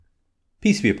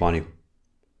Peace be upon you.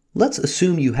 Let's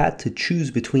assume you had to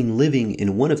choose between living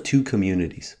in one of two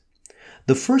communities.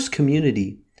 The first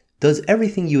community does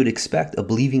everything you would expect a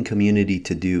believing community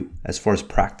to do as far as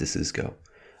practices go.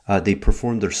 They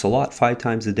perform their salat 5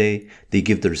 times a day. They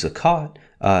give their zakat,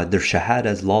 their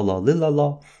shahadas, la la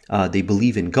la. They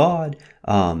believe in God.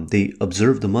 They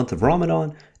observe the month of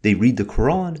Ramadan. They read the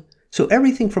Quran. So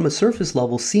everything from a surface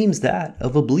level seems that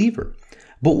of a believer.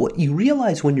 But what you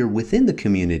realize when you're within the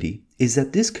community is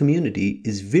that this community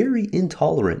is very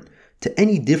intolerant to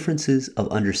any differences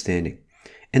of understanding,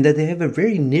 and that they have a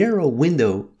very narrow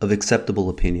window of acceptable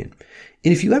opinion.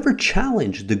 And if you ever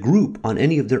challenge the group on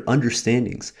any of their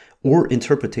understandings or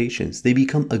interpretations, they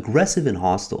become aggressive and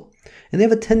hostile. And they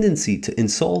have a tendency to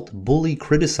insult, bully,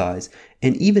 criticize,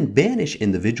 and even banish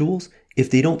individuals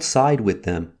if they don't side with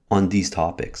them on these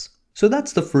topics. So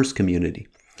that's the first community.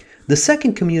 The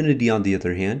second community, on the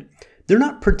other hand, they're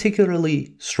not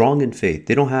particularly strong in faith.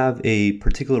 They don't have a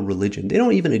particular religion. They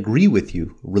don't even agree with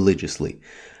you religiously.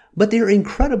 But they're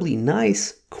incredibly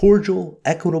nice, cordial,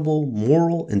 equitable,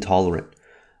 moral, and tolerant.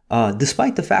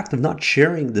 Despite the fact of not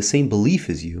sharing the same belief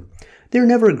as you, they're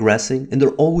never aggressing and they're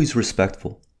always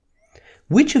respectful.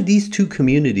 Which of these two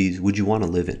communities would you want to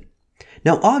live in?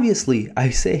 Now, obviously,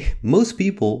 I say most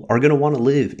people are going to want to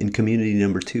live in community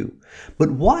number 2.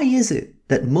 But why is it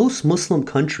that most Muslim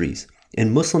countries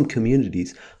and Muslim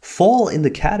communities fall in the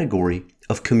category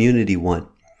of community 1?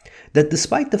 That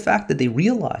despite the fact that they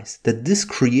realize that this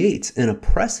creates an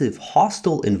oppressive,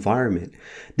 hostile environment,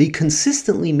 they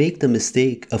consistently make the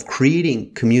mistake of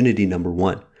creating community number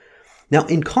 1. Now,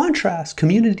 in contrast,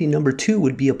 community number 2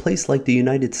 would be a place like the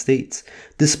United States.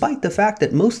 Despite the fact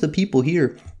that most of the people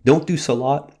here don't do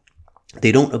salat,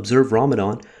 they don't observe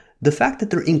Ramadan, the fact that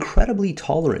they're incredibly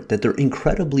tolerant, that they're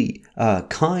incredibly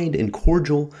kind and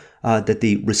cordial, that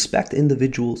they respect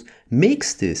individuals,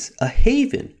 makes this a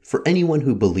haven for anyone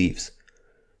who believes.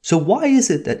 So why is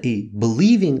it that a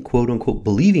believing, quote-unquote,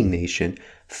 believing nation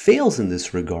fails in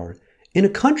this regard in a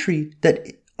country that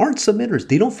aren't submitters?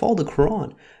 They don't follow the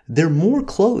Quran. They're more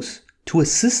close to a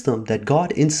system that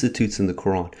God institutes in the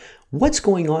Quran. What's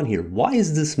going on here? Why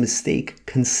is this mistake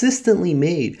consistently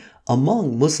made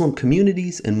among Muslim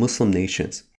communities and Muslim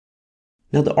nations?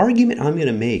 Now, the argument I'm going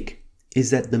to make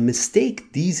is that the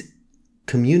mistake these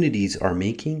communities are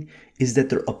making is that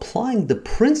they're applying the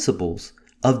principles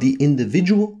of the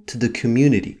individual to the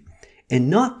community and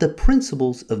not the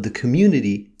principles of the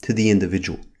community to the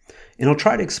individual. And I'll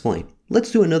try to explain.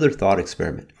 Let's do another thought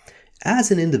experiment.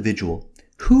 As an individual,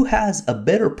 who has a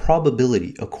better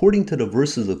probability, according to the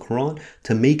verses of the Quran,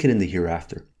 to make it in the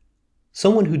hereafter?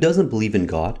 Someone who doesn't believe in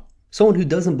God, someone who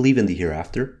doesn't believe in the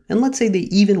hereafter, and let's say they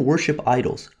even worship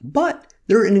idols, but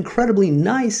they're an incredibly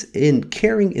nice and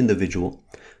caring individual.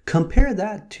 Compare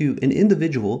that to an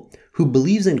individual who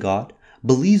believes in God,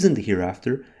 believes in the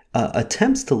hereafter,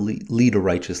 attempts to lead a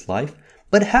righteous life,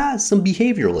 but has some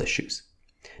behavioral issues.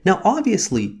 Now,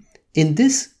 obviously, in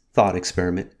this thought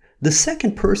experiment, the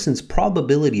second person's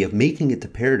probability of making it to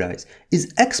paradise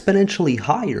is exponentially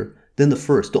higher than the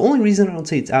first. The only reason I don't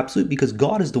say it's absolute because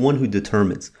God is the one who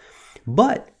determines.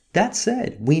 But that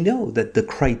said, we know that the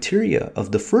criteria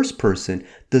of the first person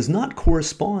does not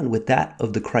correspond with that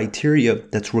of the criteria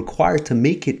that's required to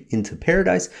make it into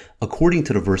paradise according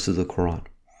to the verses of the Quran.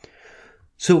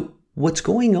 So what's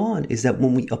going on is that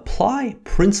when we apply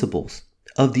principles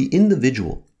of the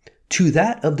individual to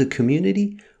that of the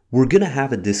community, we're going to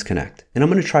have a disconnect. And I'm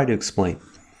going to try to explain.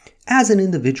 As an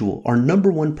individual, our number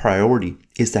one priority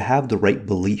is to have the right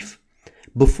belief.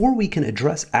 Before we can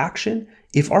address action,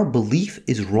 if our belief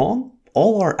is wrong,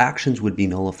 all our actions would be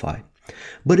nullified.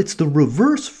 But it's the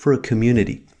reverse for a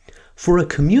community. For a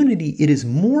community, it is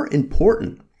more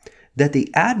important that they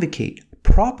advocate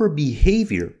proper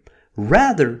behavior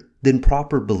rather than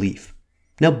proper belief.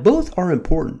 Now, both are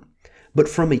important, but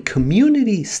from a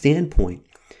community standpoint,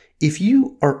 if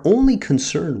you are only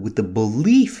concerned with the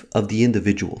belief of the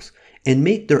individuals and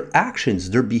make their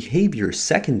actions, their behavior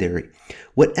secondary,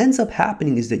 what ends up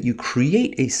happening is that you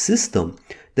create a system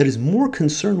that is more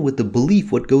concerned with the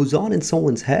belief, what goes on in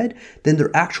someone's head, than their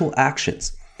actual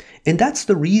actions. And that's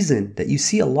the reason that you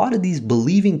see a lot of these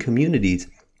believing communities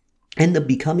end up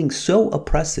becoming so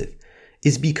oppressive,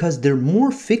 is because they're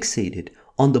more fixated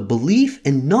on the belief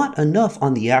and not enough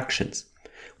on the actions.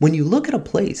 When you look at a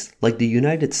place like the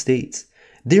United States,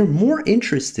 they're more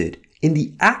interested in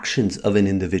the actions of an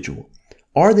individual.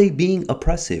 Are they being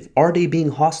oppressive? Are they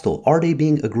being hostile? Are they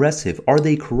being aggressive? Are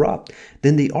they corrupt?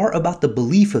 Than they are about the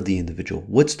belief of the individual.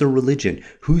 What's their religion?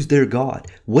 Who's their God?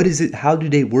 What is it? How do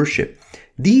they worship?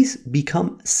 These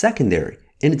become secondary.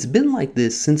 And it's been like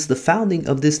this since the founding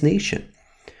of this nation.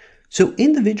 So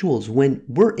individuals, when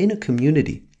we're in a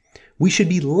community, we should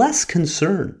be less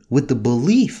concerned with the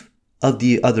belief of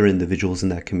the other individuals in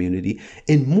that community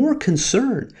and more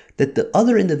concerned that the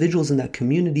other individuals in that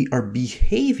community are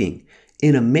behaving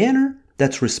in a manner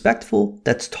that's respectful,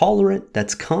 that's tolerant,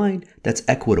 that's kind, that's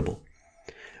equitable.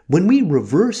 When we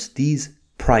reverse these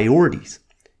priorities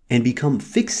and become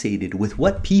fixated with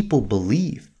what people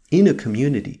believe in a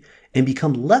community and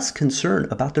become less concerned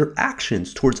about their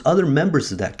actions towards other members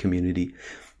of that community,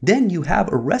 then you have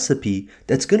a recipe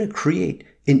that's going to create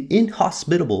an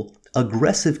inhospitable,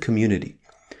 aggressive community.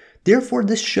 Therefore,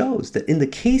 this shows that in the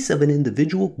case of an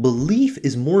individual, belief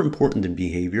is more important than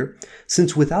behavior,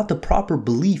 since without the proper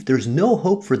belief, there's no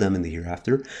hope for them in the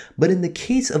hereafter. But in the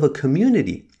case of a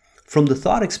community, from the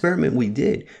thought experiment we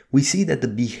did, we see that the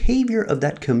behavior of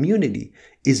that community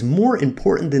is more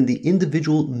important than the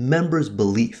individual member's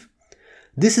belief.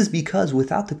 This is because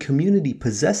without the community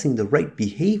possessing the right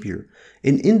behavior,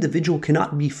 an individual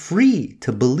cannot be free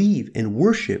to believe and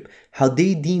worship how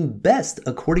they deem best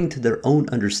according to their own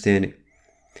understanding.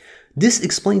 This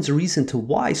explains the reason to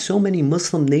why so many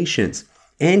Muslim nations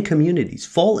and communities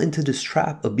fall into this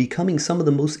trap of becoming some of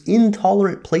the most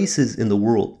intolerant places in the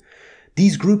world.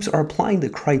 These groups are applying the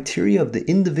criteria of the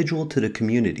individual to the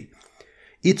community.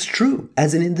 It's true,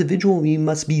 as an individual, we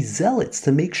must be zealots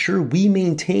to make sure we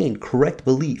maintain correct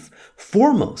belief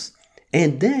foremost,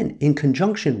 and then in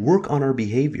conjunction work on our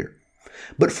behavior.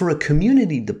 But for a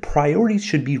community, the priorities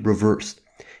should be reversed.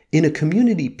 In a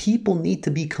community, people need to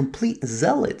be complete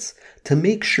zealots to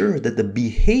make sure that the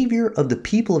behavior of the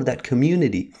people of that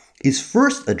community is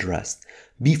first addressed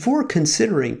before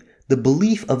considering the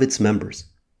belief of its members.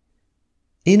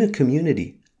 In a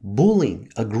community, bullying,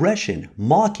 aggression,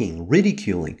 mocking,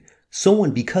 ridiculing someone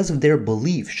because of their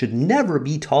belief should never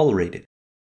be tolerated.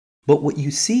 But what you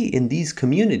see in these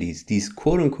communities, these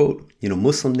quote-unquote,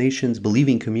 Muslim nations,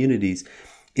 believing communities,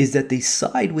 is that they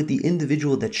side with the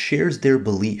individual that shares their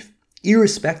belief,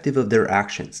 irrespective of their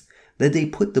actions. That they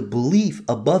put the belief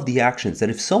above the actions.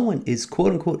 That if someone is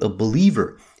quote-unquote a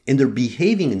believer and they're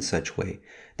behaving in such way,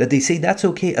 that they say that's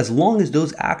okay as long as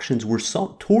those actions were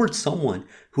towards someone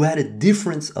who had a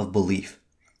difference of belief.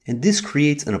 And this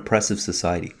creates an oppressive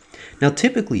society. Now,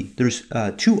 typically, there's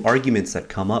two arguments that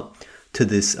come up to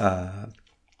this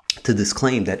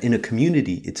claim that in a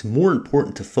community, it's more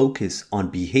important to focus on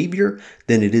behavior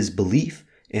than it is belief,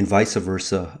 and vice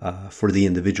versa for the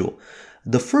individual.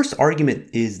 The first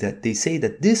argument is that they say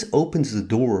that this opens the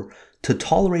door to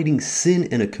tolerating sin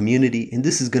in a community, and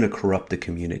this is going to corrupt the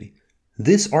community.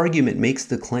 This argument makes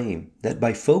the claim that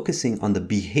by focusing on the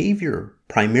behavior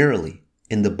primarily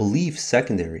and the belief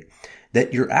secondary,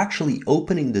 that you're actually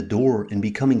opening the door and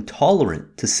becoming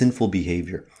tolerant to sinful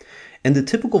behavior. And the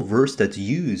typical verse that's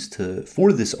used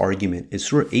for this argument is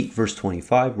Surah 8 verse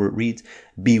 25, where it reads,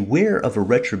 "Beware of a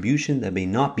retribution that may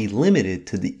not be limited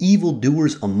to the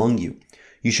evildoers among you.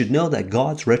 You should know that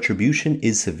God's retribution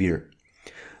is severe."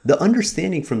 The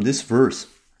understanding from this verse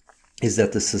is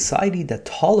that the society that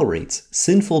tolerates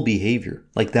sinful behavior,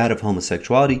 like that of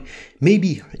homosexuality, may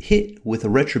be hit with a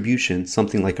retribution,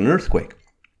 something like an earthquake.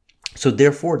 So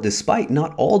therefore, despite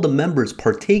not all the members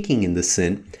partaking in the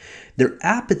sin, their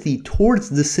apathy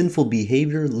towards the sinful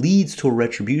behavior leads to a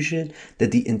retribution that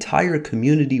the entire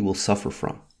community will suffer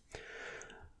from.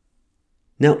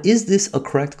 Now, is this a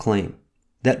correct claim?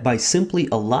 That by simply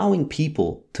allowing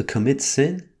people to commit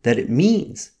sin, that it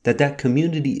means that that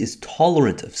community is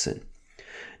tolerant of sin?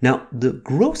 Now, the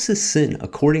grossest sin,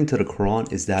 according to the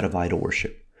Quran, is that of idol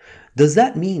worship. Does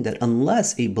that mean that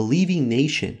unless a believing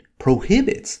nation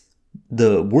prohibits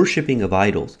the worshiping of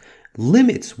idols,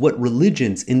 limits what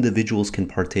religions individuals can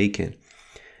partake in,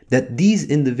 that these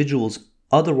individuals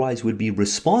otherwise would be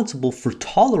responsible for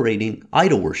tolerating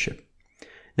idol worship?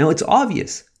 Now, it's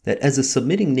obvious that as a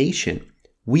submitting nation,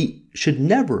 we should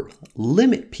never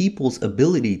limit people's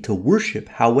ability to worship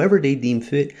however they deem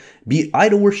fit, be it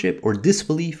idol worship or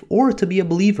disbelief or to be a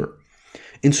believer.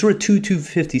 In Surah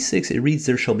 2:256, it reads,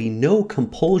 "There shall be no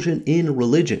compulsion in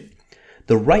religion.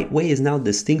 The right way is now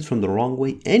distinct from the wrong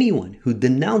way. Anyone who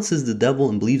denounces the devil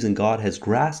and believes in God has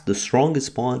grasped the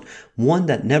strongest bond, one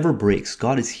that never breaks.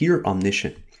 God is here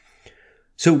omniscient."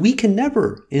 So we can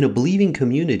never, in a believing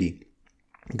community,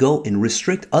 go and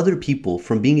restrict other people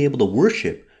from being able to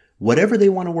worship whatever they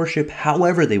want to worship,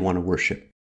 however they want to worship.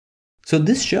 So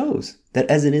this shows that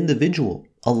as an individual,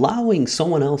 allowing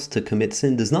someone else to commit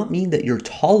sin does not mean that you're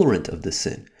tolerant of the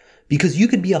sin, because you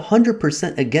could be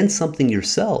 100% against something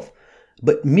yourself,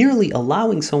 but merely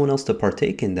allowing someone else to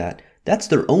partake in that, that's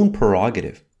their own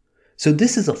prerogative. So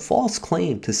this is a false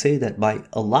claim to say that by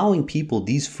allowing people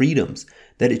these freedoms,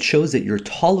 that it shows that you're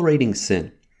tolerating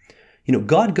sin.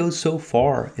 God goes so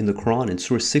far in the Quran in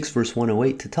Surah 6 verse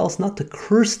 108 to tell us not to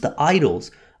curse the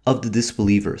idols of the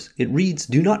disbelievers. It reads,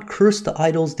 "Do not curse the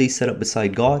idols they set up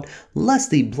beside God,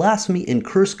 lest they blaspheme and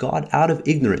curse God out of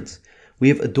ignorance. We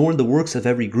have adorned the works of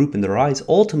every group in their eyes.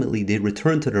 Ultimately, they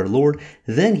return to their Lord.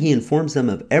 Then He informs them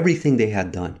of everything they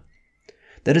had done."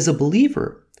 That as a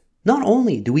believer, not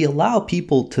only do we allow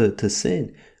people to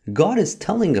sin, God is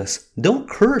telling us, don't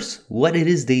curse what it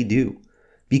is they do,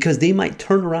 because they might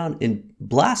turn around and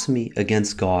blaspheme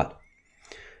against God.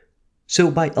 So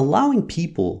by allowing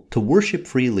people to worship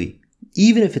freely,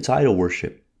 even if it's idol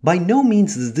worship, by no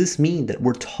means does this mean that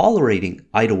we're tolerating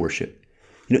idol worship.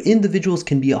 Individuals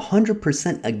can be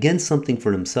 100% against something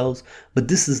for themselves, but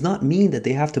this does not mean that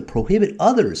they have to prohibit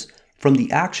others from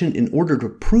the action in order to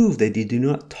prove that they do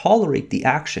not tolerate the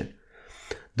action.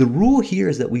 The rule here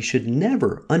is that we should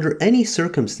never, under any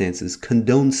circumstances,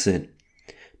 condone sin.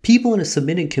 People in a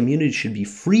submitted community should be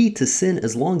free to sin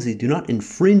as long as they do not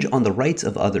infringe on the rights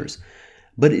of others.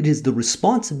 But it is the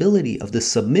responsibility of the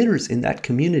submitters in that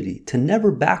community to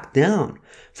never back down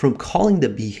from calling the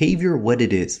behavior what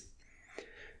it is.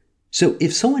 So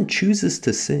if someone chooses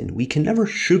to sin, we can never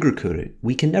sugarcoat it.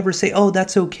 We can never say, oh,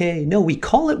 that's okay. No, we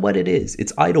call it what it is.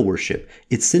 It's idol worship.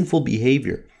 It's sinful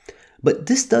behavior. But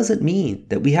this doesn't mean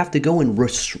that we have to go and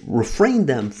refrain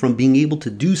them from being able to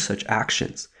do such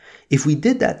actions. If we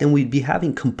did that, then we'd be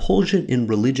having compulsion in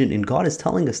religion, and God is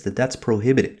telling us that that's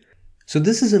prohibited. So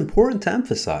this is important to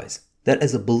emphasize, that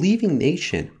as a believing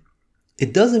nation,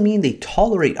 it doesn't mean they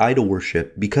tolerate idol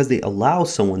worship because they allow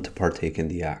someone to partake in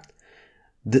the act.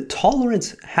 The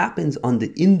tolerance happens on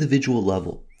the individual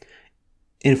level.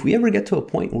 And if we ever get to a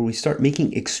point where we start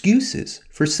making excuses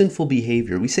for sinful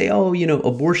behavior, we say, oh,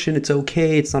 abortion, it's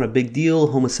okay, it's not a big deal,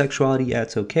 homosexuality, yeah,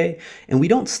 it's okay, and we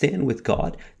don't stand with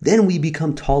God, then we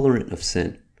become tolerant of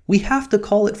sin. We have to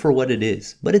call it for what it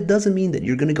is, but it doesn't mean that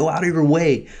you're going to go out of your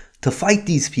way to fight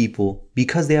these people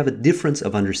because they have a difference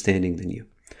of understanding than you.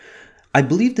 I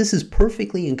believe this is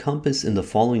perfectly encompassed in the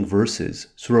following verses,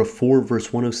 Surah 4,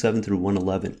 verse 107 through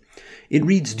 111. It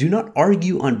reads, "Do not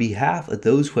argue on behalf of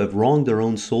those who have wronged their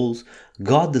own souls.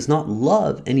 God does not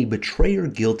love any betrayer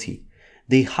guilty.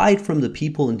 They hide from the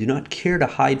people and do not care to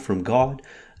hide from God,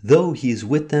 though He is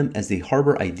with them as they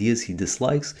harbor ideas He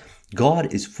dislikes.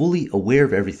 God is fully aware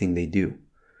of everything they do."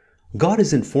 God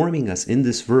is informing us in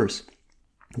this verse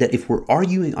that if we're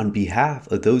arguing on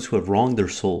behalf of those who have wronged their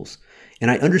souls, and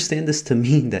I understand this to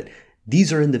mean that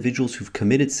these are individuals who've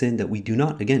committed sin, that we do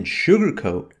not, again,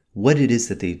 sugarcoat what it is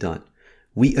that they've done.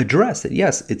 We address that,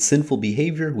 yes, it's sinful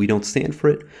behavior, we don't stand for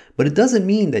it, but it doesn't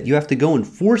mean that you have to go and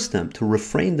force them to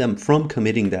refrain them from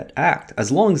committing that act,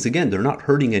 as long as, again, they're not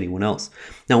hurting anyone else.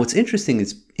 Now, what's interesting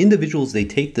is individuals, they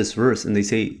take this verse and they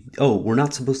say, oh, we're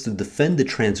not supposed to defend the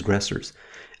transgressors,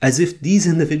 as if these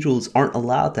individuals aren't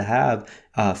allowed to have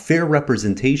fair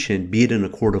representation, be it in a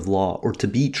court of law, or to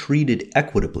be treated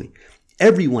equitably.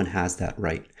 Everyone has that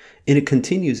right. And it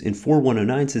continues in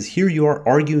 4:109, says, "Here you are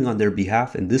arguing on their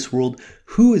behalf in this world.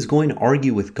 Who is going to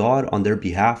argue with God on their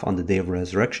behalf on the day of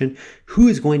resurrection? Who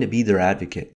is going to be their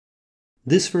advocate?"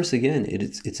 This verse, again,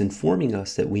 it's informing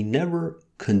us that we never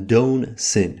condone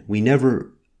sin. We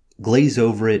never glaze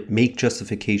over it, make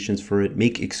justifications for it,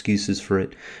 make excuses for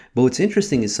it. But what's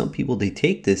interesting is some people, they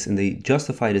take this and they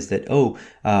justify it as that,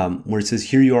 where it says,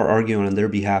 here you are arguing on their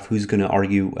behalf, who's going to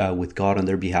argue with God on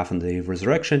their behalf on the day of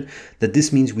resurrection, that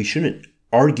this means we shouldn't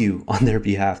argue on their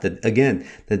behalf, that again,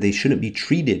 that they shouldn't be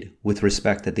treated with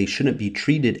respect, that they shouldn't be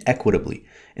treated equitably.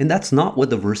 And that's not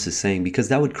what the verse is saying, because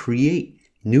that would create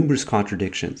numerous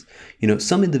contradictions.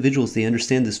 Some individuals, they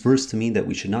understand this verse to mean that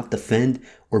we should not defend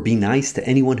or be nice to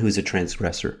anyone who is a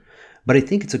transgressor. But I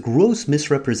think it's a gross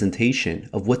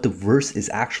misrepresentation of what the verse is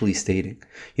actually stating.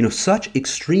 Such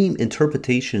extreme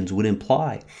interpretations would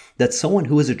imply that someone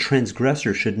who is a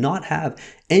transgressor should not have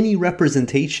any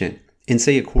representation in,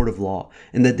 say, a court of law,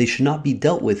 and that they should not be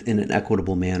dealt with in an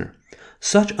equitable manner.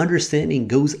 Such understanding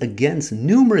goes against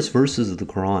numerous verses of the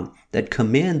Quran that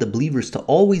command the believers to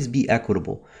always be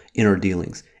equitable in our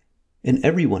dealings. And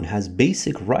everyone has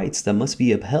basic rights that must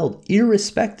be upheld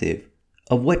irrespective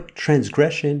of what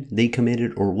transgression they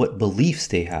committed or what beliefs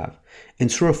they have. In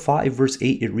Surah 5 verse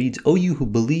 8 it reads, "O you who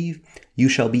believe, you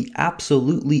shall be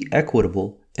absolutely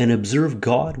equitable and observe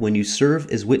God when you serve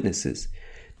as witnesses.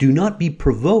 Do not be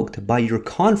provoked by your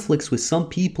conflicts with some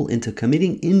people into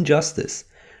committing injustice.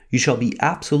 You shall be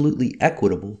absolutely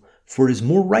equitable, for it is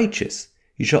more righteous.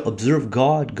 You shall observe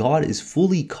God. God is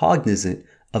fully cognizant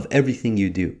of everything you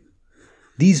do."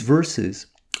 These verses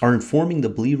are informing the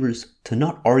believers to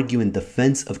not argue in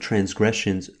defense of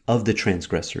transgressions of the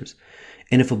transgressors.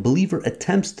 And if a believer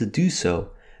attempts to do so,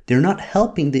 They're not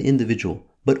helping the individual,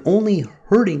 but only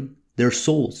hurting their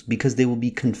souls because they will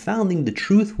be confounding the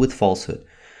truth with falsehood.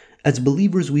 As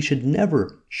believers, we should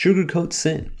never sugarcoat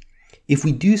sin. If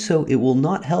we do so, it will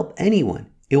not help anyone.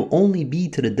 It will only be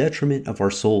to the detriment of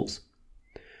our souls.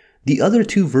 The other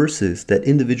two verses that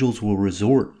individuals will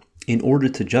resort in order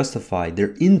to justify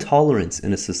their intolerance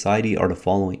in a society are the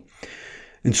following.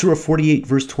 In Surah 48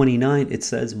 verse 29, it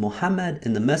says, Muhammad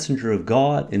and the messenger of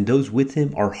God and those with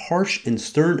him are harsh and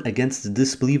stern against the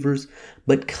disbelievers,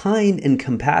 but kind and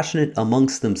compassionate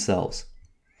amongst themselves.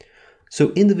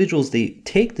 So individuals, they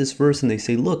take this verse and they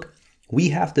say, look, we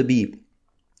have to be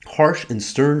harsh and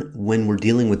stern when we're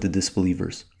dealing with the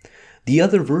disbelievers. The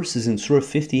other verse is in Surah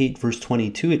 58 verse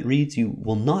 22. It reads, you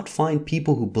will not find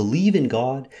people who believe in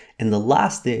God and the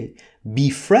last day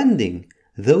befriending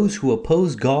those who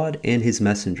oppose God and his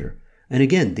messenger. And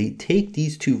again, they take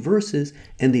these two verses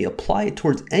and they apply it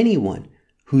towards anyone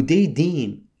who they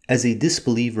deem as a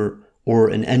disbeliever or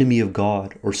an enemy of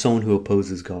God or someone who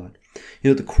opposes God.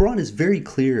 The Quran is very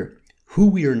clear who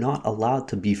we are not allowed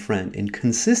to befriend, and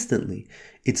consistently,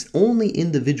 it's only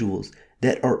individuals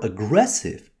that are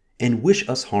aggressive and wish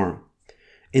us harm.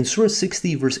 In Surah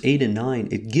 60 verse 8 and 9,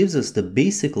 it gives us the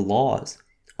basic laws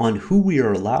on who we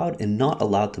are allowed and not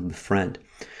allowed to befriend.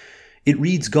 It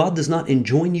reads, God does not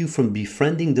enjoin you from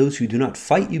befriending those who do not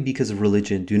fight you because of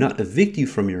religion, do not evict you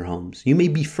from your homes. You may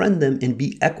befriend them and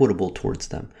be equitable towards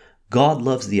them. God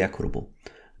loves the equitable.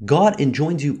 God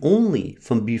enjoins you only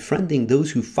from befriending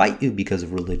those who fight you because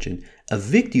of religion,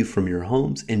 evict you from your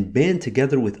homes, and band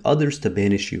together with others to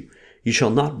banish you. You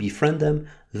shall not befriend them.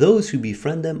 Those who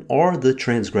befriend them are the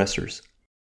transgressors.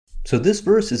 So this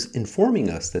verse is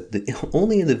informing us that the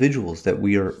only individuals that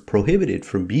we are prohibited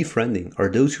from befriending are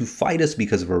those who fight us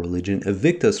because of our religion,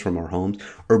 evict us from our homes,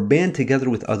 or band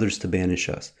together with others to banish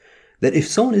us. That if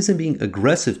someone isn't being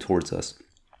aggressive towards us,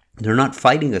 they're not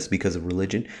fighting us because of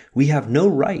religion, we have no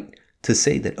right to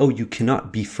say that, oh, you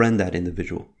cannot befriend that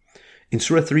individual. In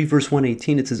Surah 3 verse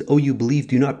 118, it says, oh, you believe,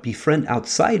 do not befriend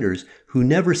outsiders who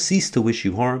never cease to wish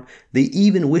you harm. They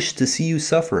even wish to see you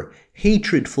suffer.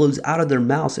 Hatred flows out of their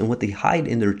mouths, and what they hide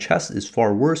in their chests is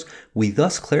far worse. We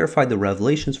thus clarify the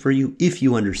revelations for you if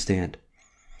you understand.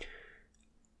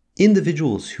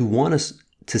 Individuals who want us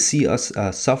to see us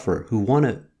suffer, who want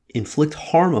to inflict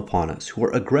harm upon us, who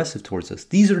are aggressive towards us,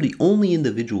 these are the only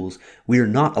individuals we are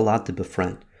not allowed to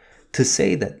befriend. To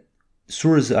say that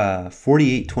Surah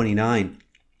 48:29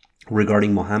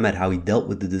 regarding Muhammad, how he dealt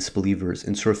with the disbelievers,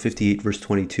 in Surah 58 verse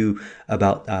 22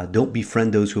 about don't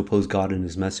befriend those who oppose God and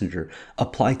his messenger,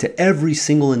 apply to every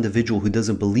single individual who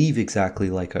doesn't believe exactly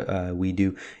like we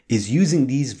do, is using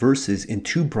these verses in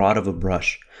too broad of a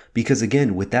brush. Because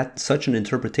again, with that such an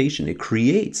interpretation, it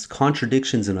creates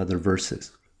contradictions in other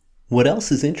verses. What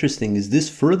else is interesting is this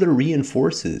further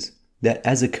reinforces that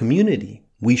as a community,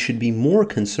 we should be more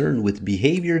concerned with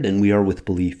behavior than we are with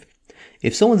belief.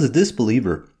 If someone's a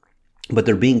disbeliever, but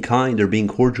they're being kind, they're being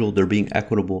cordial, they're being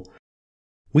equitable,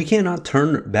 we cannot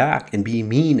turn back and be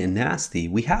mean and nasty.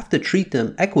 We have to treat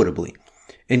them equitably.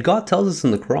 And God tells us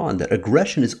in the Quran that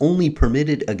aggression is only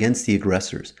permitted against the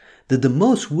aggressors. That the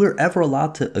most we're ever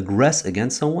allowed to aggress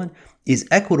against someone is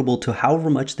equitable to however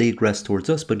much they aggress towards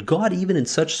us. But God, even in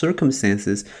such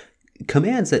circumstances,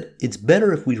 commands that it's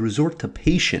better if we resort to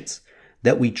patience,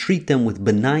 that we treat them with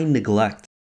benign neglect,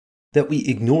 that we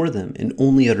ignore them and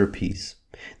only utter peace.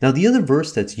 Now, the other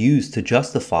verse that's used to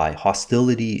justify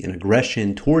hostility and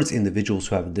aggression towards individuals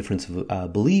who have a difference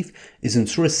of belief is in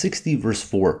Surah 60 verse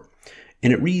 4.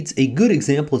 And it reads, a good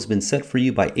example has been set for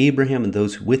you by Abraham and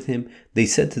those with him. They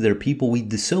said to their people, we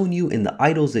disown you and the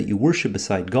idols that you worship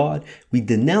beside God. We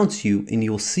denounce you, and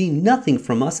you will see nothing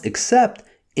from us except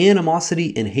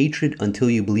animosity and hatred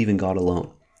until you believe in God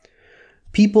alone.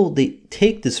 People, they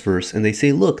take this verse and they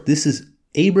say, look, this is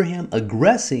Abraham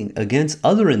aggressing against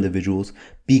other individuals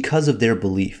because of their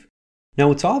belief. Now,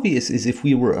 what's obvious is if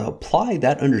we were to apply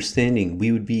that understanding,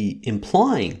 we would be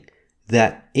implying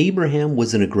that Abraham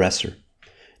was an aggressor.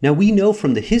 Now, we know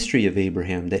from the history of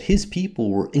Abraham that his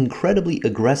people were incredibly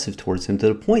aggressive towards him to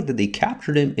the point that they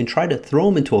captured him and tried to throw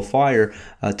him into a fire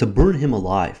to burn him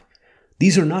alive.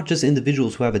 These are not just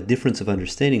individuals who have a difference of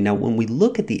understanding. Now, when we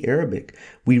look at the Arabic,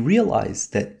 we realize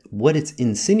that what it's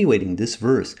insinuating, this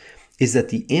verse, is that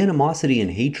the animosity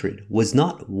and hatred was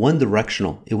not one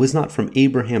directional. It was not from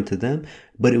Abraham to them,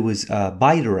 but it was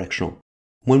bidirectional.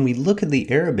 When we look at the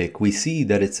Arabic, we see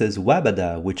that it says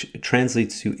wabada, which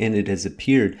translates to, and it has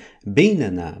appeared,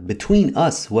 baynana, between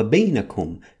us, wa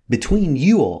baynakum, between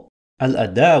you all,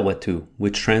 al-adawatu,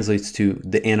 which translates to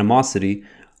the animosity,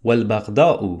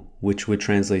 wal-baghda'u, which would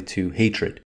translate to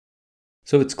hatred.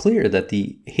 So it's clear that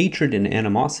the hatred and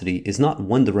animosity is not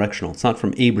one directional. It's not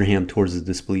from Abraham towards the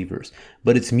disbelievers,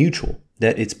 but it's mutual,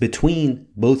 that it's between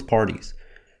both parties.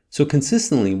 So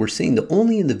consistently, we're seeing the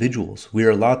only individuals we are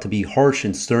allowed to be harsh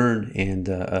and stern and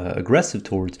aggressive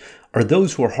towards are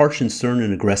those who are harsh and stern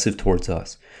and aggressive towards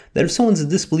us. That if someone's a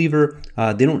disbeliever,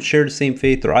 they don't share the same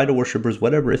faith, they're idol worshippers,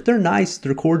 whatever. If they're nice,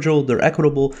 they're cordial, they're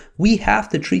equitable, we have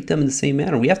to treat them in the same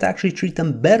manner. We have to actually treat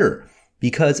them better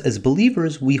because as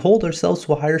believers, we hold ourselves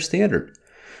to a higher standard.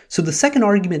 So the second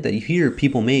argument that you hear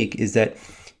people make is that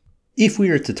if we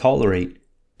are to tolerate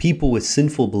people with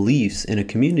sinful beliefs in a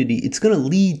community, it's going to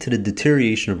lead to the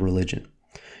deterioration of religion.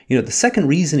 The second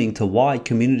reasoning to why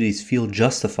communities feel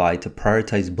justified to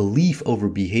prioritize belief over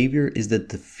behavior is that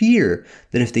the fear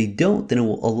that if they don't, then it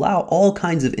will allow all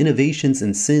kinds of innovations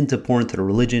and sin to pour into the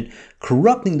religion,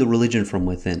 corrupting the religion from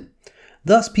within.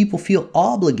 Thus, people feel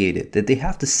obligated that they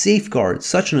have to safeguard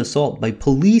such an assault by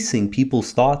policing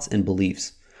people's thoughts and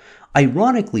beliefs.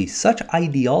 Ironically, such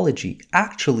ideology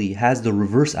actually has the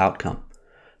reverse outcome,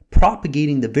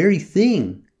 propagating the very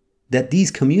thing that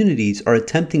these communities are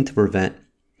attempting to prevent.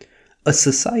 A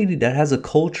society that has a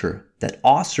culture that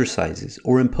ostracizes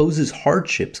or imposes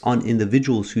hardships on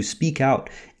individuals who speak out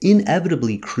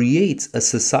inevitably creates a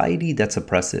society that's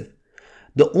oppressive.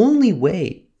 The only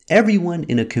way everyone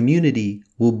in a community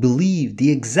will believe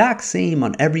the exact same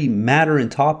on every matter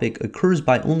and topic occurs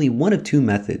by only one of two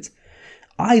methods.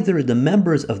 Either the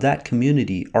members of that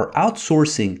community are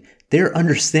outsourcing their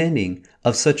understanding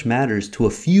of such matters to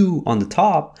a few on the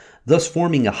top, thus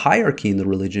forming a hierarchy in the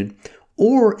religion,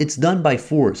 or it's done by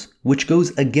force, which goes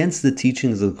against the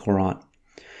teachings of the Quran.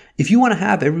 If you want to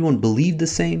have everyone believe the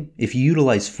same, if you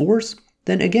utilize force,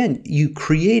 then again, you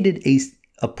created a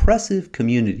oppressive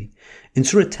community. In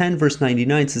Surah 10 verse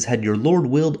 99 says, had your Lord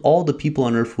willed, all the people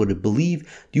on earth would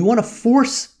believe. Do you want to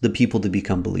force the people to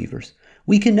become believers?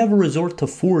 We can never resort to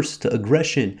force, to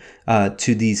aggression,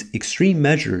 to these extreme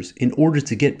measures in order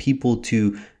to get people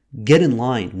to get in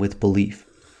line with belief.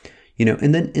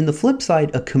 And then in the flip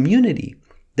side, a community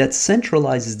that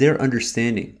centralizes their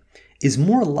understanding is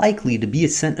more likely to be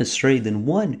sent astray than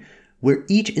one where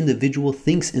each individual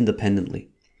thinks independently.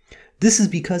 This is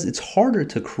because it's harder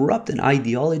to corrupt an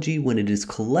ideology when it is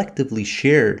collectively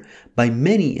shared by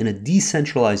many in a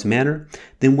decentralized manner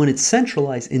than when it's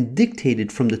centralized and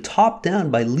dictated from the top down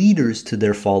by leaders to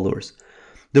their followers.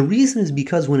 The reason is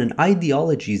because when an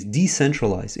ideology is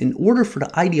decentralized, in order for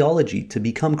the ideology to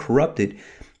become corrupted,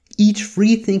 each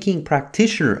free-thinking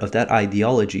practitioner of that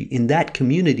ideology in that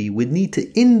community would need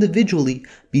to individually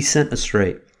be sent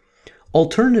astray.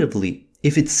 Alternatively,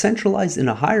 if it's centralized in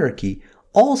a hierarchy,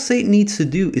 all Satan needs to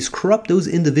do is corrupt those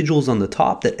individuals on the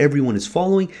top that everyone is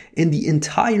following, and the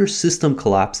entire system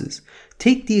collapses.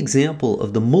 Take the example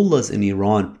of the mullahs in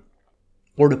Iran,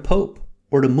 or the Pope,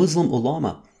 or the Muslim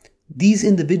ulama. These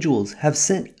individuals have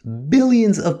sent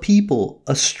billions of people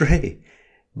astray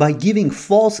by giving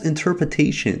false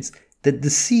interpretations that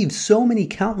deceive so many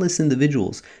countless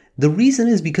individuals. The reason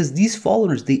is because these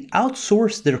followers, they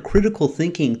outsource their critical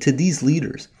thinking to these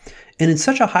leaders. And in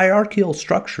such a hierarchical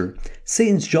structure,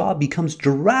 Satan's job becomes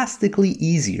drastically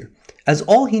easier, as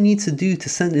all he needs to do to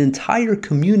send an entire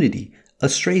community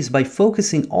astray is by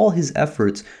focusing all his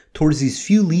efforts towards these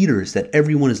few leaders that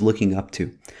everyone is looking up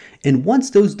to. And once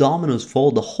those dominoes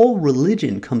fall, the whole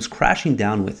religion comes crashing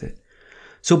down with it.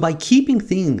 So by keeping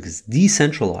things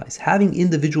decentralized, having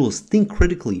individuals think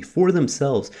critically for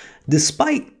themselves,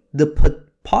 despite the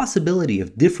possibility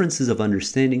of differences of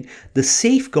understanding, the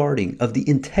safeguarding of the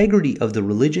integrity of the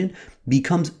religion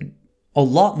becomes a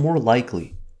lot more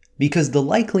likely, because the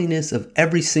likeliness of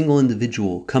every single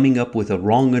individual coming up with a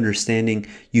wrong understanding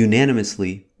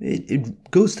unanimously,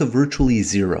 it goes to virtually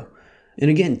zero. And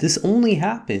again, this only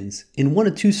happens in one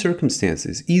of two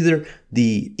circumstances. Either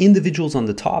the individuals on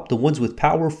the top, the ones with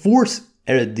power, force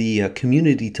the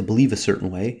community to believe a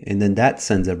certain way, and then that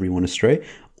sends everyone astray,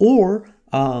 or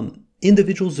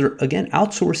individuals are, again,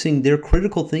 outsourcing their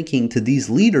critical thinking to these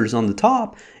leaders on the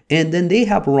top, and then they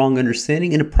have a wrong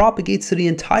understanding, and it propagates to the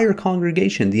entire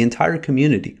congregation, the entire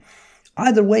community.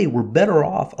 Either way, we're better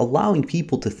off allowing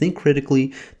people to think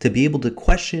critically, to be able to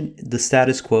question the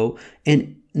status quo,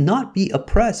 and not be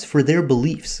oppressed for their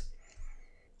beliefs.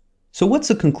 So what's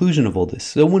the conclusion of all this?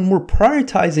 So when we're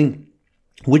prioritizing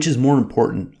which is more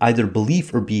important, either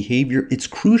belief or behavior, it's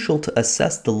crucial to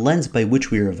assess the lens by which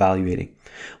we are evaluating.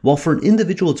 While for an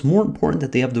individual it's more important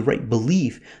that they have the right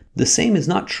belief, the same is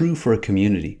not true for a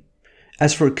community.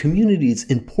 As for a community, it's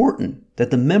important that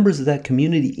the members of that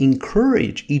community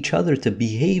encourage each other to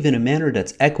behave in a manner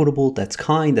that's equitable, that's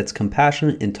kind, that's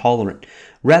compassionate and tolerant,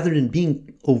 rather than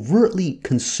being overtly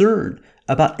concerned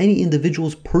about any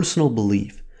individual's personal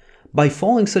belief. By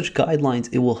following such guidelines,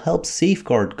 it will help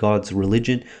safeguard God's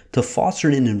religion to foster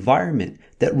an environment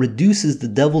that reduces the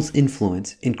devil's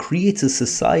influence and creates a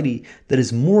society that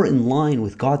is more in line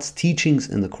with God's teachings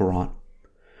in the Quran.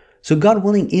 So God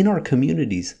willing, in our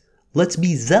communities, let's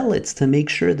be zealots to make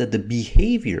sure that the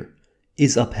behavior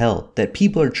is upheld, that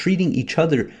people are treating each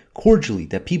other cordially,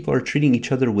 that people are treating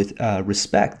each other with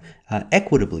respect,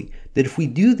 equitably, that if we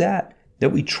do that,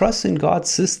 that we trust in God's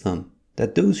system,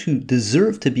 that those who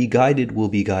deserve to be guided will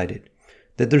be guided,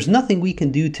 that there's nothing we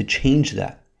can do to change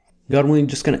that. God willing,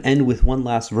 just going to end with one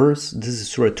last verse. This is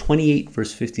Surah 28,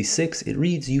 verse 56. It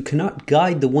reads, "You cannot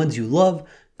guide the ones you love.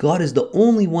 God is the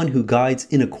only one who guides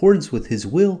in accordance with His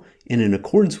will and in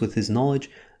accordance with His knowledge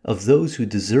of those who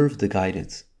deserve the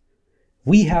guidance."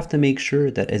 We have to make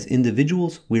sure that as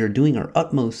individuals, we are doing our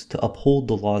utmost to uphold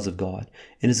the laws of God.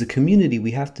 And as a community, we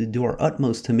have to do our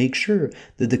utmost to make sure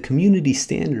that the community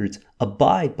standards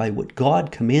abide by what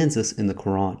God commands us in the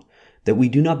Quran. That we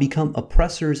do not become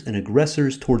oppressors and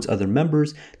aggressors towards other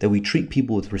members, that we treat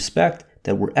people with respect,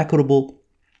 that we're equitable.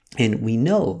 And we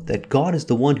know that God is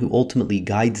the one who ultimately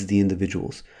guides the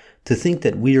individuals. To think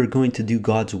that we are going to do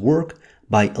God's work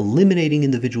by eliminating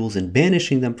individuals and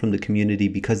banishing them from the community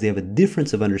because they have a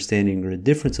difference of understanding or a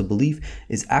difference of belief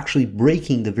is actually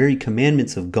breaking the very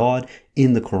commandments of God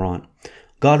in the Quran.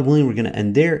 God willing, we're going to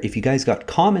end there. If you guys got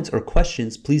comments or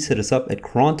questions, please hit us up at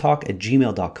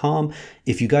qurantalk@gmail.com.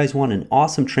 If you guys want an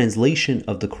awesome translation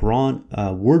of the Quran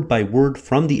word by word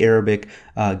from the Arabic,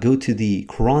 go to the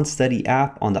Quran Study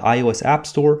app on the iOS App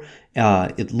Store.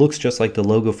 It looks just like the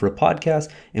logo for a podcast.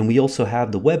 And we also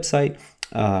have the website,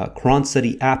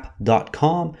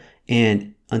 QuranStudyApp.com.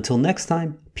 And until next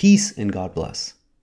time, peace and God bless.